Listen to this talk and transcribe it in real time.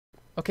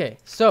Okay,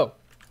 so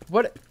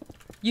what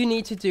you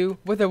need to do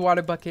with a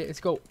water bucket is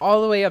go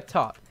all the way up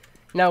top.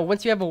 Now,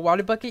 once you have a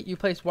water bucket, you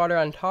place water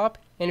on top.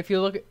 And if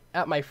you look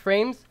at my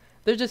frames,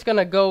 they're just going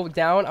to go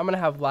down. I'm going to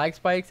have lag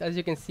spikes. As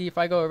you can see, if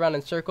I go around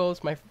in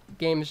circles, my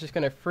game is just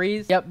going to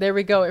freeze. Yep, there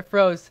we go. It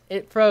froze.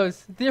 It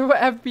froze. 0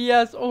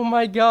 FPS. Oh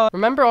my god.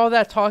 Remember all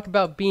that talk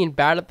about being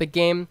bad at the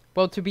game?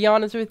 Well, to be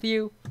honest with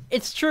you,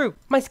 it's true.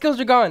 My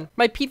skills are gone.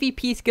 My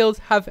PvP skills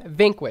have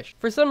vanquished.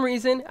 For some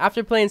reason,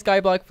 after playing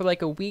Skyblock for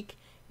like a week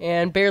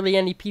and barely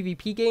any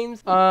PvP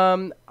games,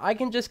 I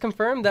can just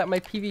confirm that my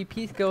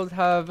PvP skills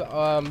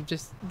have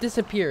just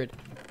disappeared.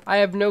 I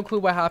have no clue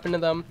what happened to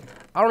them.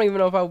 I don't even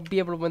know if I'll be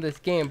able to win this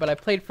game, but I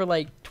played for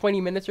like 20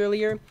 minutes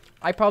earlier.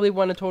 I probably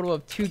won a total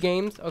of 2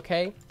 games,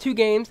 okay? 2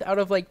 games out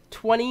of like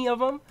 20 of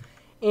them.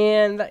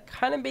 And that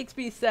kind of makes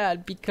me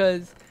sad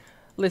because,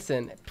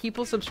 listen,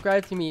 people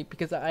subscribe to me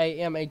because I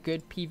am a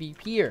good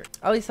PvPer.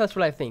 At least that's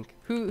what I think.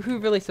 Who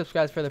really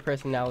subscribes for the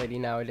personality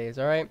nowadays,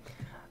 alright?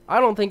 I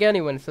don't think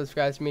anyone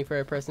subscribes to me for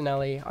a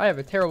personality. I have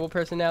a terrible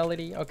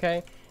personality,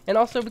 okay? And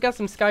also, we got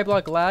some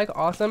Skyblock lag.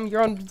 Awesome.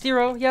 You're on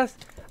 0. Yes.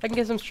 I can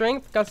get some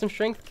strength. Got some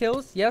strength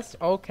kills. Yes.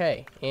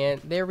 Okay.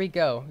 And there we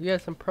go. You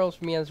have some pearls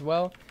for me as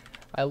well.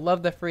 I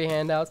love the free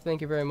handouts.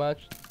 Thank you very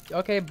much.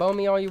 Okay, bow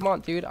me all you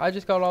want, dude. I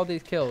just got all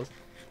these kills.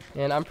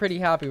 And I'm pretty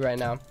happy right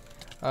now.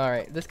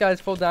 Alright. This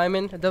guy's full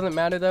diamond. It doesn't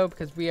matter, though,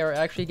 because we are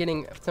actually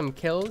getting some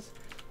kills.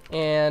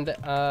 And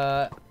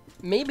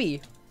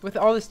maybe with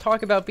all this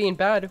talk about being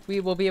bad, we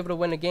will be able to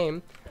win a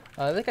game.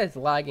 This guy's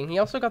lagging. He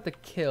also got the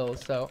kill,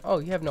 so... Oh,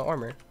 you have no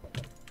armor.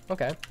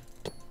 Okay.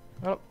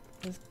 Well,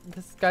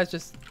 this guy's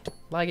just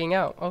lagging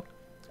out. Oh,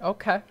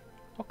 okay.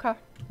 Okay.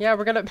 Yeah,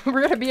 we're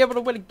gonna be able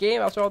to win a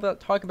game after all that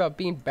talk about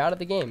being bad at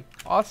the game.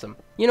 Awesome.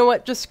 You know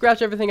what? Just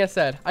scratch everything I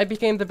said. I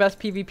became the best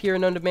PvPer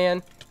known to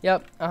man.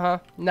 Yep.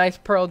 Nice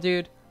pearl,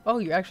 dude. Oh,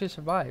 you actually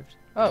survived.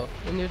 Oh,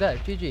 and you're dead.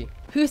 GG.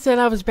 Who said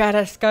I was bad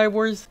at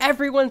Skywars?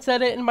 Everyone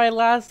said it in my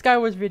last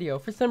Skywars video.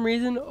 For some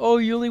reason, oh,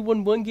 you only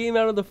won 1 game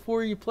out of the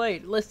 4 you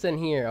played. Listen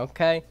here,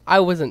 okay?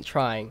 I wasn't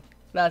trying.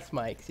 That's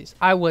my excuse.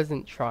 I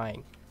wasn't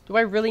trying. Do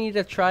I really need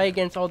to try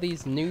against all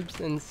these noobs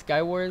in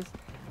Skywars?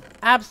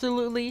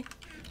 Absolutely.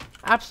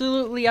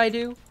 Absolutely I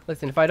do.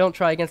 Listen, if I don't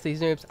try against these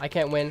noobs, I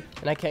can't win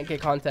and I can't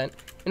get content.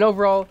 And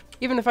overall,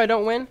 even if I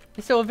don't win,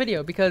 it's still a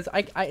video because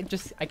I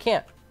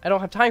can't. I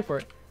don't have time for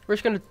it. We're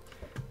just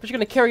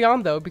gonna carry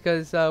on though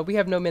because we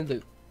have no mid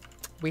loot.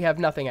 We have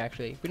nothing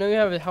actually. We don't even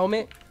have a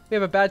helmet. We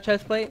have a bad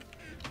chest plate.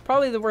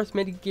 Probably the worst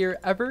mid gear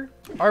ever.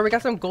 Alright, we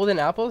got some golden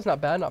apples.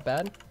 Not bad, not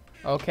bad.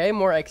 Okay,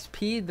 more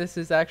XP. This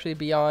is actually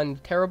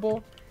beyond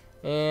terrible.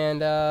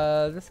 And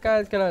this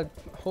guy's gonna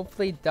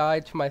hopefully die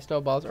to my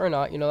snowballs or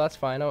not. You know, that's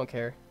fine. I don't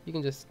care. You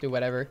can just do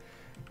whatever.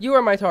 You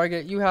are my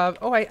target. You have...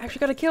 Oh, I actually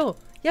got a kill.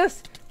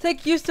 Yes!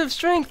 Take use of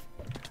strength!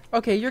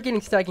 Okay, you're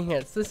getting stacking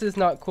hits. This is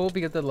not cool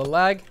because of the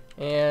lag.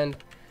 And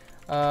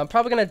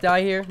probably gonna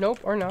die here. Nope,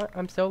 or not.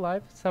 I'm still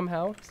alive.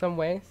 Somehow. Some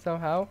way.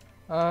 Somehow.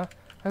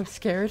 I'm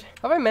scared.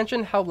 Have I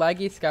mentioned how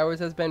laggy Skywars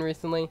has been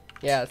recently?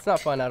 Yeah, it's not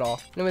fun at all.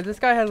 Anyway, this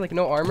guy has like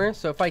no armor.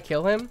 So if I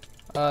kill him...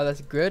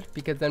 that's good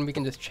because then we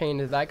can just chain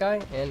to that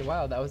guy. And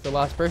wow, that was the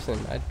last person.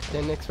 I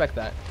didn't expect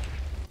that.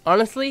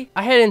 Honestly,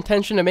 I had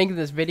intention of making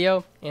this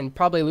video and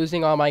probably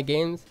losing all my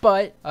games,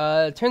 but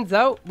turns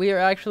out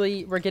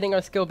we're getting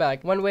our skill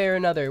back one way or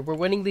another. We're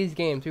winning these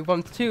games. We've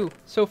won 2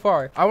 so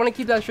far. I want to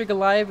keep that streak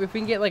alive. If we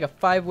can get like a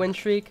 5-win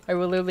streak,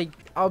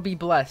 I'll be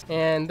blessed,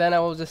 and then I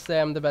will just say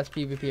I'm the best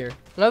PvPer.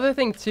 Another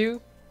thing too,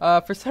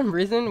 for some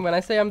reason when I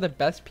say I'm the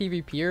best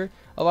PvPer,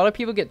 a lot of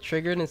people get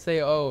triggered and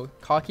say, oh,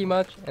 cocky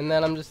much, and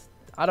then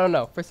I don't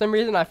know. For some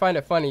reason, I find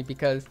it funny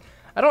because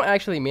I don't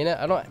actually mean it.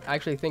 I don't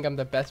actually think I'm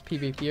the best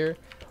PvPer.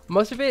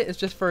 Most of it is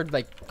just for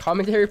like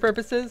commentary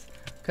purposes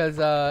because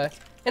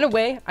in a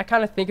way, I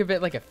kind of think of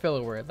it like a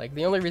filler word. Like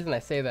the only reason I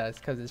say that is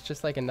because it's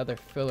just like another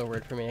filler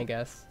word for me, I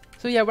guess.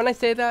 So yeah, when I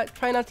say that,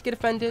 try not to get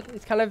offended.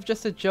 It's kind of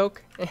just a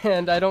joke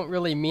and I don't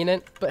really mean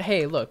it. But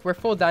hey, look, we're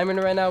full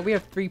diamond right now. We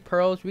have 3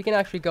 pearls. We can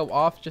actually go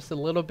off just a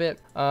little bit.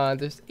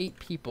 There's 8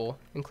 people,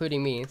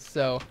 including me.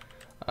 So...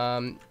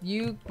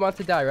 you want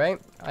to die, right?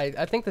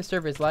 I think the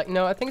server is lagging.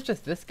 No, I think it's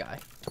just this guy.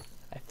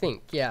 I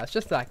think, yeah, it's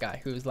just that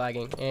guy who's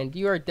lagging. And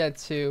you are dead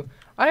too.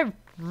 I have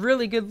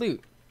really good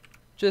loot.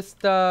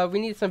 Just, we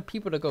need some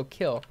people to go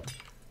kill.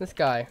 This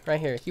guy right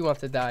here, he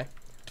wants to die.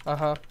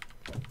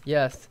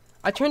 Yes.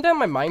 I turned down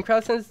my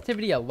Minecraft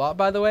sensitivity a lot,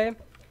 by the way.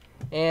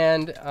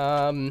 And,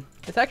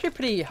 it's actually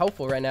pretty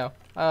helpful right now.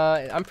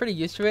 I'm pretty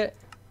used to it.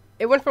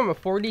 It went from a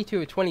 40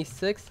 to a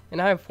 26,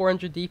 and I have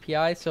 400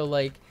 DPI, so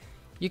like...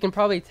 You can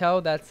probably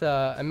tell that's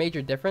a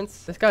major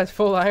difference. This guy's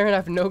full iron. I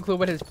have no clue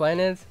what his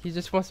plan is. He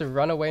just wants to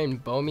run away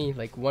and bow me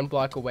like 1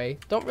 block away.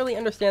 Don't really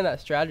understand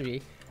that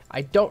strategy.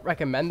 I don't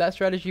recommend that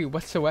strategy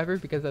whatsoever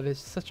because that is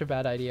such a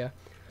bad idea.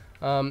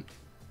 Whoa,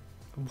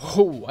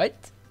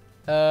 what?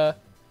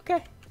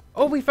 Okay.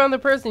 Oh, we found the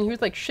person. He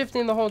was like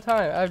shifting the whole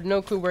time. I have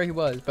no clue where he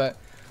was, but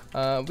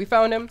we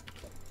found him.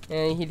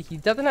 And he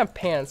doesn't have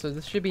pants, so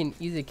this should be an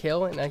easy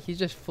kill. And he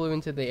just flew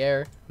into the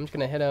air. I'm just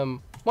going to hit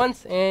him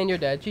once, and you're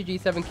dead. GG,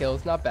 7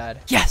 kills, not bad.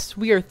 Yes,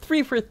 we are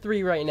 3 for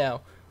 3 right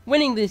now.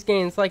 Winning these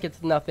games like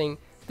it's nothing.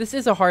 This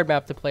is a hard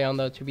map to play on,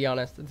 though, to be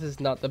honest. This is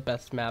not the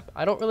best map.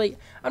 I'm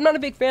not a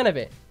big fan of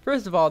it.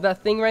 First of all,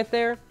 that thing right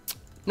there,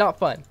 not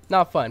fun.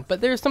 Not fun.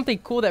 But there's something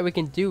cool that we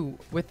can do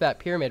with that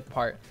pyramid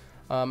part.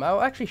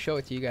 I'll actually show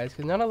it to you guys,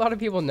 because not a lot of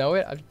people know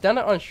it. I've done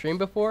it on stream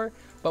before,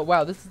 but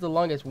wow, this is the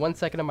longest 1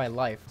 second of my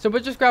life. So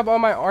we'll just grab all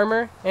my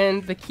armor,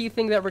 and the key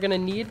thing that we're going to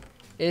need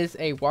is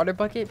a water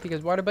bucket,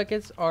 because water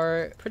buckets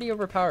are pretty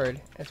overpowered,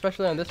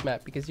 especially on this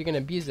map, because you can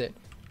abuse it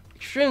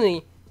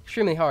extremely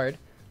hard.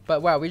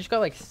 But wow, we just got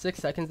like 6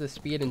 seconds of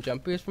speed and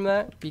jump boost from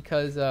that,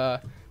 because the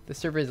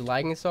server is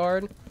lagging so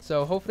hard.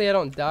 So hopefully I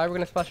don't die. We're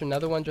gonna splash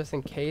another one just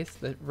in case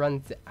that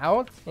runs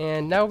out.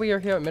 And now we are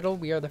here at middle.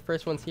 We are the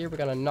first ones here. We're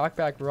gonna knock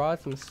back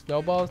rods, some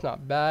snowballs,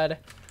 not bad.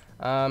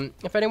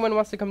 If anyone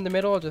wants to come to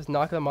middle, I'll just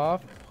knock them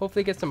off,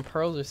 hopefully get some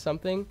pearls or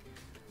something.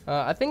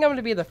 I think I'm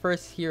gonna be the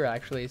first here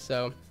actually,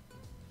 so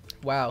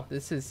wow,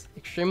 this is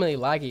extremely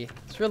laggy.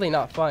 It's really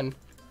not fun.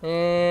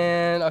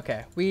 And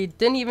okay, we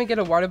didn't even get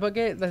a water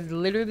bucket. That's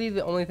literally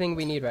the only thing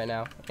we need right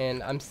now,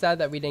 and I'm sad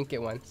that we didn't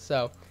get one.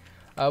 So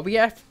we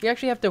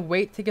actually have to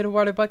wait to get a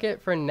water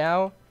bucket for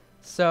now.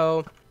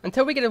 So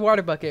until we get a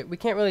water bucket, we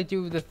can't really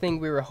do the thing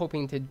we were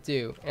hoping to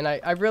do, and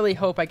I really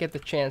hope I get the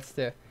chance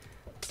to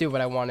do what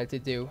I wanted to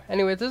do.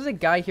 Anyways, there's a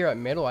guy here at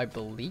middle, I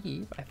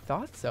believe. I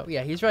thought so.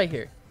 Yeah, he's right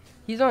here.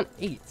 He's on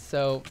 8,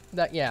 so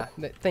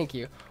thank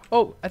you.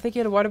 Oh, I think he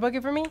had a water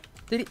bucket for me.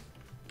 Did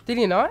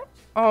he not?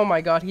 Oh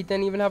my god, he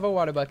didn't even have a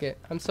water bucket.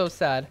 I'm so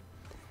sad.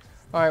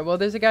 Alright, well,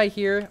 there's a guy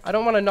here. I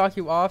don't want to knock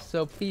you off,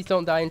 so please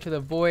don't die into the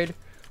void.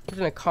 I'm just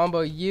going to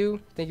combo you.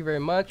 Thank you very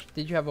much.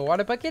 Did you have a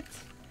water bucket?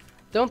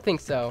 Don't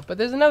think so. But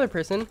there's another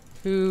person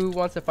who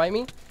wants to fight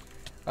me.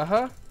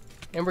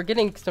 And we're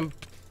getting some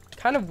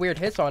kind of weird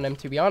hits on him,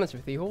 to be honest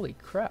with you. Holy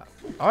crap.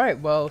 Alright,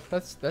 well,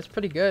 that's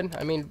pretty good.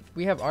 I mean,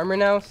 we have armor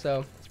now,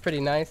 so it's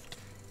pretty nice.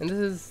 And this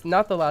is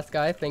not the last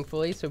guy,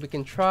 thankfully, so we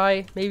can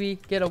try, maybe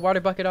get a water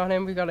bucket on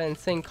him. We got an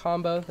insane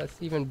combo.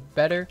 That's even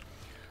better.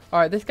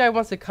 Alright, this guy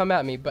wants to come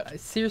at me, but I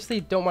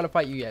seriously don't want to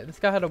fight you yet. This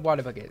guy had a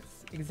water bucket.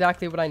 It's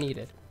exactly what I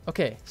needed.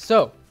 Okay,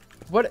 so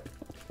what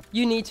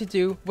you need to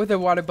do with a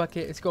water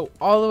bucket is go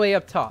all the way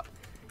up top.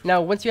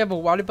 Now, once you have a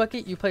water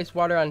bucket, you place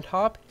water on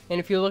top, and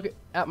if you look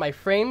at my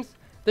frames,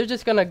 they're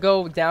just going to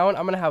go down.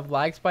 I'm going to have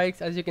lag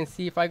spikes. As you can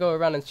see, if I go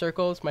around in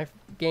circles, my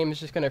game is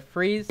just going to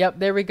freeze. Yep,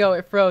 there we go.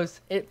 It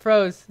froze. It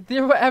froze.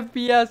 0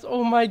 FPS.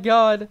 Oh my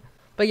god.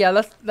 But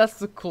yeah, that's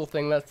the cool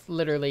thing. That's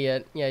literally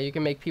it. Yeah, you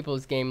can make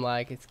people's game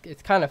lag.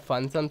 It's kind of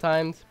fun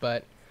sometimes,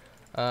 but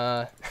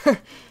I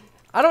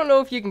don't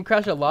know if you can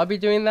crash a lobby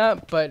doing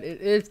that, but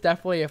it is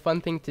definitely a fun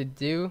thing to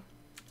do.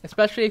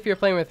 Especially if you're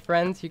playing with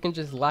friends, you can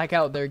just lag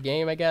out their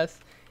game, I guess,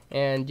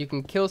 and you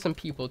can kill some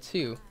people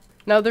too.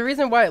 Now, the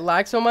reason why it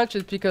lags so much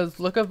is because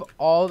look at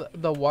all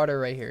the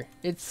water right here.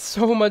 It's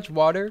so much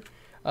water.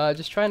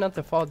 Just try not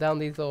to fall down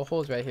these little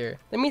holes right here.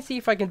 Let me see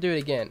if I can do it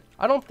again.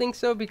 I don't think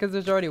so because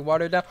there's already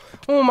water down.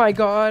 Oh my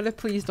god,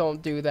 please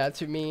don't do that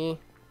to me.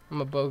 I'm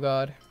a bow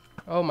god.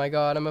 Oh my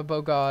god, I'm a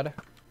bow god.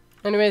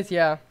 Anyways,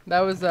 yeah, that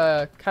was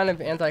kind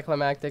of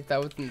anticlimactic.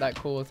 That wasn't that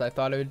cool as I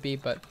thought it would be,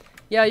 but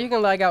yeah, you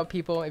can lag out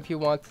people if you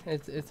want.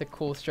 It's a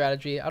cool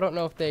strategy. I don't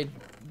know if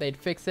they'd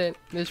fix it.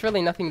 There's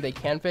really nothing they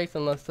can fix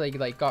unless they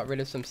like got rid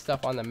of some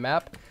stuff on the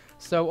map.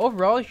 So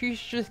overall, you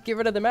should just get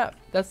rid of the map.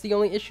 That's the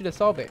only issue to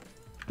solve it.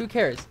 Who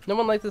cares? No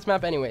one likes this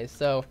map anyways,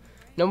 so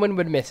no one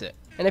would miss it.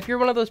 And if you're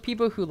one of those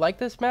people who like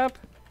this map,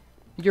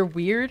 you're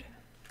weird,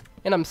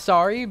 and I'm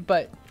sorry,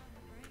 but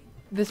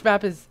this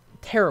map is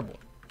terrible.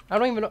 I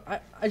don't even know.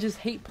 I just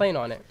hate playing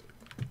on it.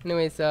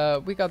 Anyways,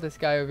 we got this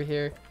guy over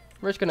here.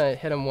 We're just gonna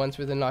hit him once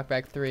with a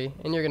knockback 3,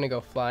 and you're gonna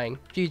go flying.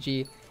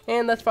 GG.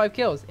 And that's 5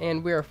 kills,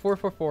 and we are 4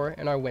 for 4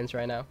 in our wins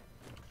right now.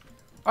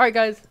 Alright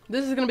guys,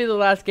 this is gonna be the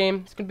last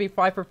game. It's gonna be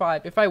 5 for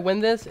 5. If I win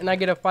this and I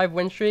get a 5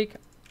 win streak,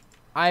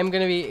 I'm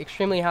gonna be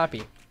extremely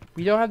happy.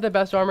 We don't have the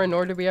best armor,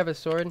 nor do we have a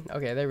sword.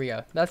 Okay, there we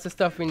go. That's the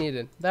stuff we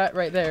needed. That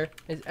right there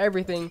is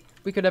everything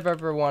we could have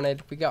ever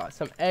wanted. We got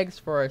some eggs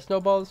for our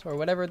snowballs, or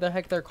whatever the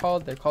heck they're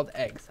called. They're called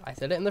eggs. I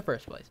said it in the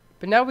first place.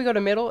 But now we go to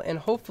middle and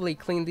hopefully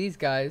clean these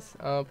guys.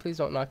 Please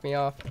don't knock me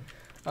off.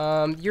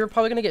 You're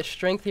probably gonna get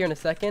strength here in a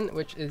second,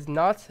 which is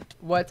not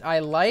what I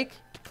like.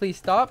 Please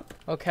stop.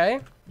 Okay,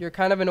 you're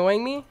kind of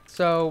annoying me.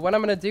 So what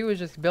I'm gonna do is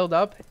just build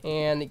up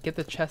and get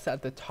the chest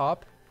at the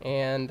top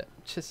and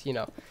just, you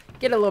know,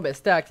 get a little bit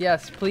stacked.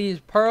 Yes, please.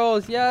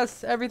 Pearls.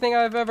 Yes, everything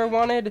I've ever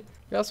wanted.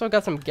 We also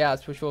got some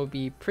gas, which will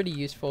be pretty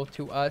useful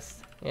to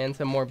us, and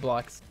some more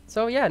blocks.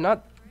 So yeah,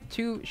 not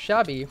too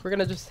shabby. We're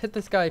gonna just hit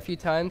this guy a few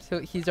times.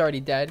 He's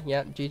already dead.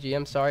 Yeah, GG.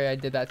 I'm sorry I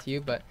did that to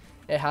you, but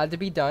it had to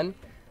be done.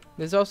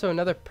 There's also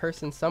another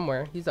person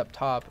somewhere. He's up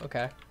top.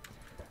 Okay.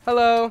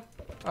 Hello.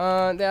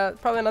 Yeah,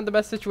 probably not the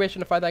best situation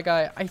to fight that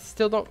guy. I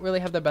still don't really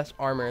have the best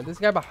armor. This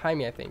guy behind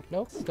me, I think.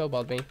 Nope,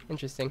 snowballed me.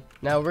 Interesting.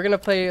 Now we're gonna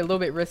play a little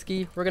bit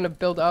risky. We're gonna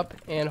build up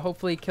and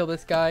hopefully kill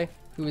this guy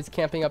who is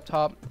camping up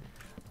top.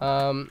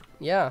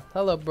 Yeah.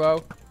 Hello,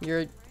 bro.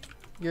 You're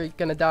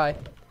gonna die.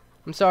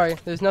 I'm sorry.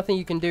 There's nothing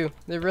you can do.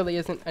 There really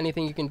isn't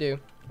anything you can do.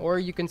 Or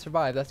you can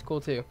survive. That's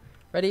cool too.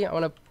 Ready? I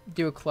want to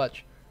do a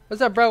clutch.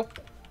 What's up, bro?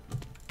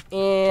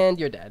 And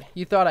you're dead.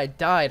 You thought I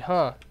died,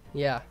 huh?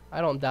 Yeah,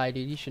 I don't die,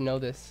 dude. You should know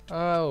this.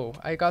 Oh,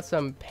 I got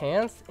some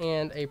pants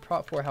and a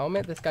Prot 4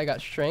 helmet. This guy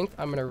got strength.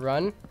 I'm going to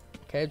run.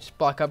 Okay, just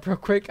block up real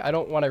quick. I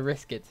don't want to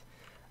risk it.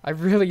 I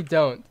really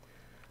don't.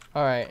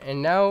 Alright,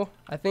 and now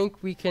I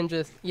think we can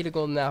just eat a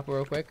golden apple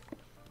real quick.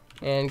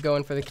 And go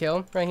in for the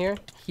kill right here.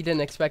 He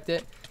didn't expect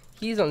it.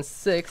 He's on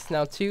 6,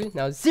 now 2,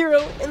 now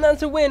 0. And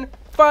that's a win.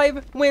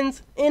 5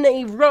 wins in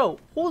a row.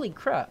 Holy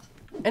crap.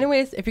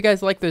 Anyways, if you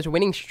guys like this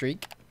winning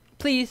streak,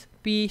 please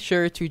be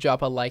sure to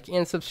drop a like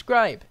and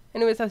subscribe.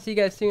 Anyways, I'll see you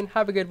guys soon.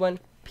 Have a good one.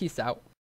 Peace out.